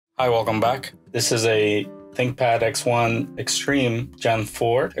Hi, welcome back. This is a ThinkPad X1 Extreme Gen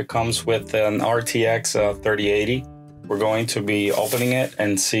 4. It comes with an RTX 3080. We're going to be opening it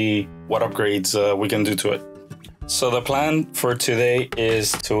and see what upgrades we can do to it. So the plan for today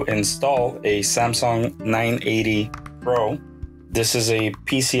is to install a Samsung 980 Pro. This is a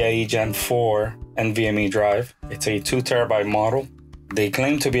PCIe Gen 4 NVMe drive. It's a 2 terabyte model. They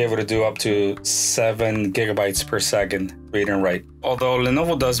claim to be able to do up to 7 gigabytes per second read and write. Although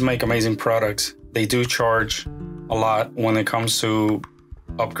Lenovo does make amazing products, they do charge a lot when it comes to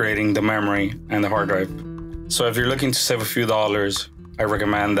upgrading the memory and the hard drive. So if you're looking to save a few dollars, I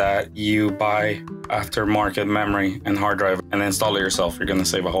recommend that you buy aftermarket memory and hard drive and install it yourself. You're gonna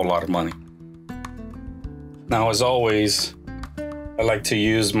save a whole lot of money. Now, as always, I like to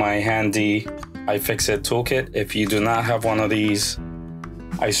use my handy iFixit toolkit. If you do not have one of these,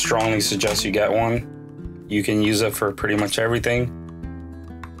 I strongly suggest you get one. You can use it for pretty much everything.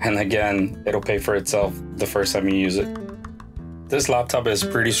 And again, it'll pay for itself the first time you use it. This laptop is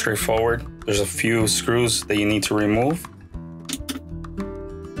pretty straightforward. There's a few screws that you need to remove.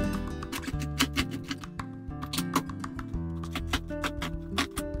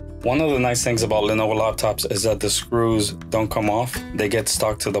 One of the nice things about Lenovo laptops is that the screws don't come off. They get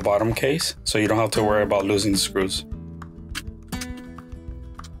stuck to the bottom case, so you don't have to worry about losing the screws.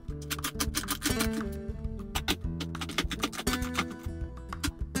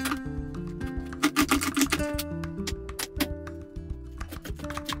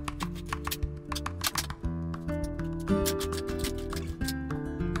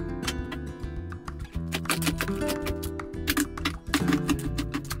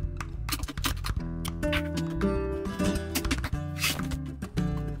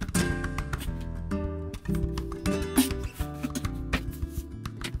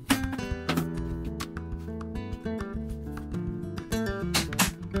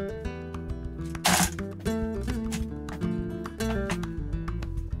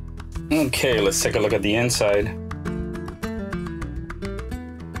 Okay, let's take a look at the inside.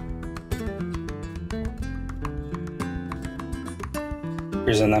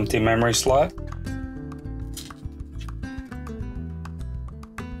 Here's an empty memory slot.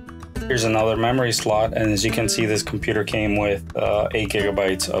 Here's another memory slot, and as you can see, this computer came with 8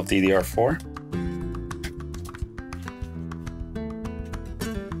 gigabytes of DDR4.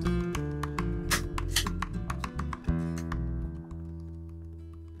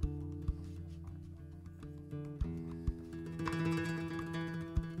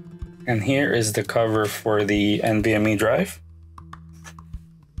 And here is the cover for the NVMe drive.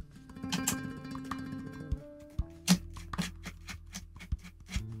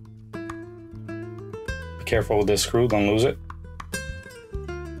 Be careful with this screw, don't lose it.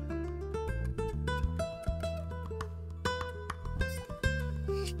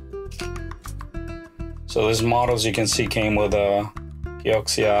 So this model, as you can see, came with a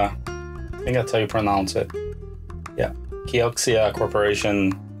Kioxia, I think that's how you pronounce it. Yeah, Kioxia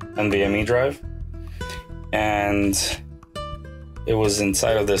Corporation NVMe drive, and it was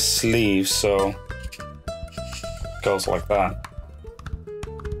inside of this sleeve, so it goes like that.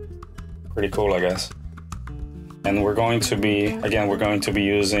 Pretty cool, I guess. And we're going to be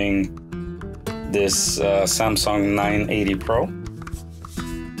using this Samsung 980 Pro,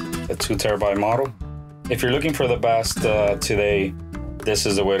 a 2 terabyte model. If you're looking for the best today, this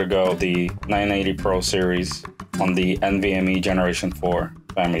is the way to go, the 980 Pro series on the NVMe Generation 4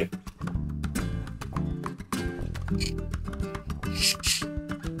 family.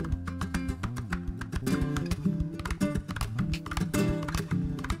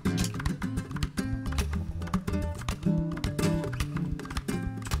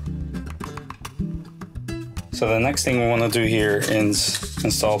 So the next thing we want to do here is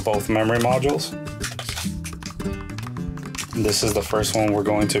install both memory modules. This is the first one we're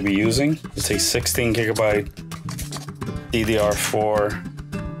going to be using. It's a 16 gigabyte DDR4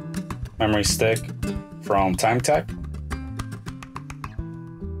 memory stick from TimeTech.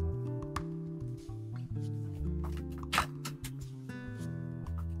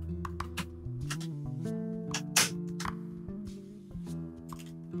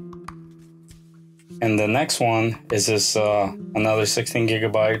 And the next one is this another 16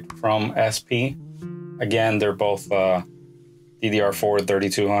 gigabyte from SP. Again, they're both DDR4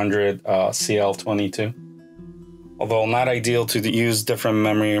 3200 CL22. Although not ideal to use different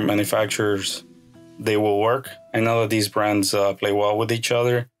memory manufacturers, they will work. I know that these brands play well with each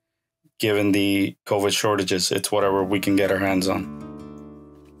other. Given the COVID shortages, it's whatever we can get our hands on.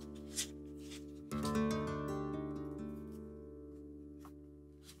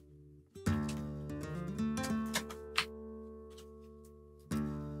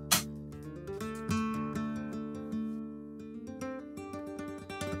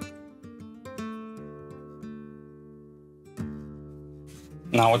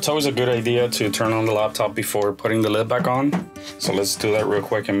 Now, it's always a good idea to turn on the laptop before putting the lid back on. So let's do that real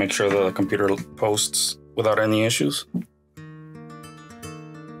quick and make sure the computer posts without any issues.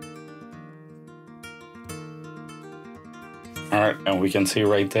 All right, and we can see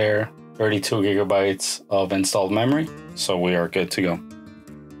right there, 32 gigabytes of installed memory. So we are good to go.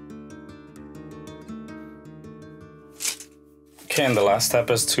 Okay, and the last step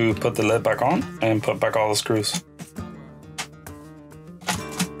is to put the lid back on and put back all the screws.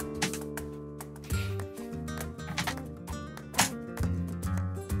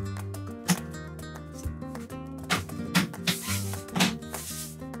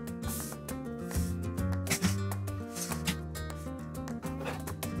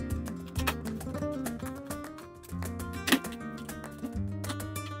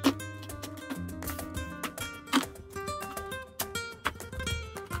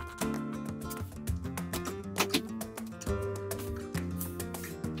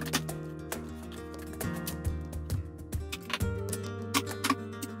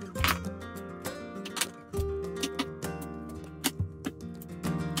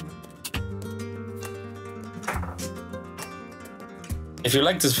 If you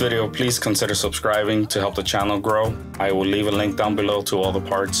like this video, please consider subscribing to help the channel grow. I will leave a link down below to all the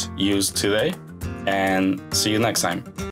parts used today, and see you next time.